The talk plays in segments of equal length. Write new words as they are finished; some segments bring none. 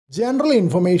General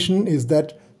information is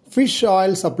that fish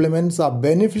oil supplements are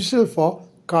beneficial for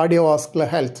cardiovascular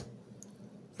health.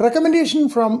 Recommendation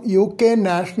from UK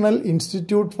National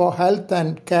Institute for Health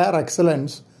and Care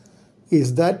Excellence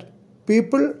is that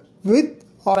people with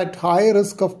or at high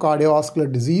risk of cardiovascular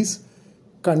disease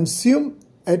consume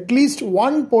at least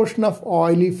one portion of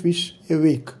oily fish a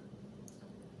week.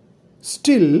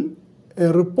 Still,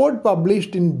 a report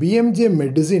published in BMJ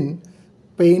Medicine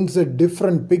paints a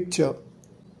different picture.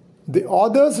 The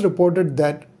authors reported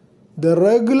that the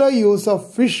regular use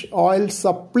of fish oil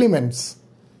supplements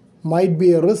might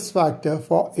be a risk factor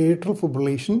for atrial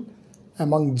fibrillation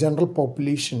among general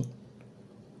population.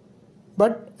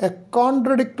 But a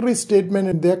contradictory statement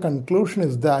in their conclusion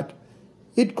is that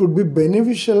it could be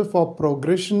beneficial for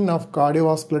progression of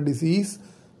cardiovascular disease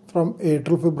from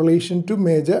atrial fibrillation to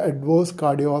major adverse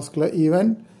cardiovascular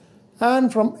event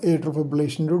and from atrial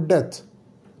fibrillation to death.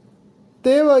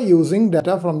 They were using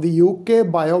data from the UK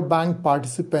Biobank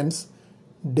participants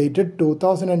dated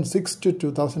 2006 to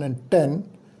 2010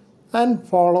 and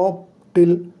follow-up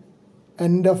till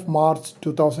end of March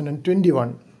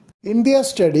 2021. In their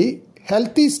study,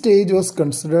 healthy stage was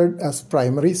considered as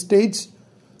primary stage,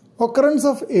 occurrence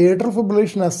of atrial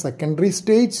fibrillation as secondary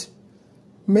stage,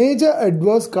 major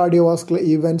adverse cardiovascular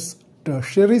events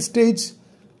tertiary stage,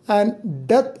 and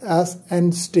death as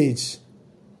end stage.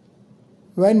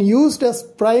 When used as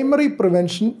primary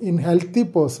prevention in healthy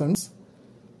persons,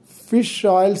 fish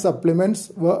oil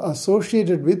supplements were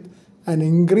associated with an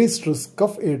increased risk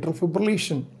of atrial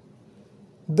fibrillation.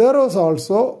 There was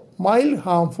also mild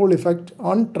harmful effect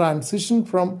on transition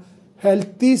from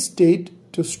healthy state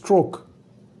to stroke.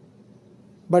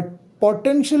 But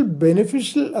potential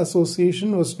beneficial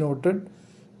association was noted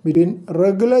between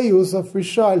regular use of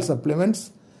fish oil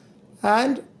supplements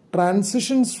and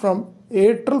transitions from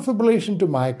atrial fibrillation to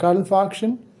myocardial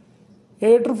infarction,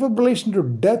 atrial fibrillation to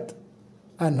death,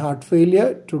 and heart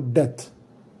failure to death.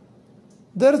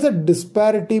 There is a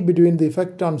disparity between the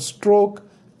effect on stroke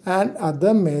and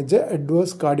other major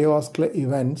adverse cardiovascular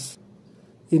events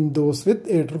in those with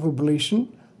atrial fibrillation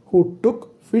who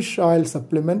took fish oil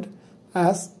supplement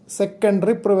as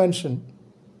secondary prevention.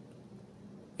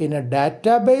 In a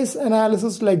database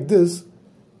analysis like this,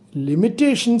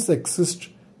 limitations exist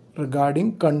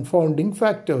regarding confounding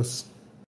factors.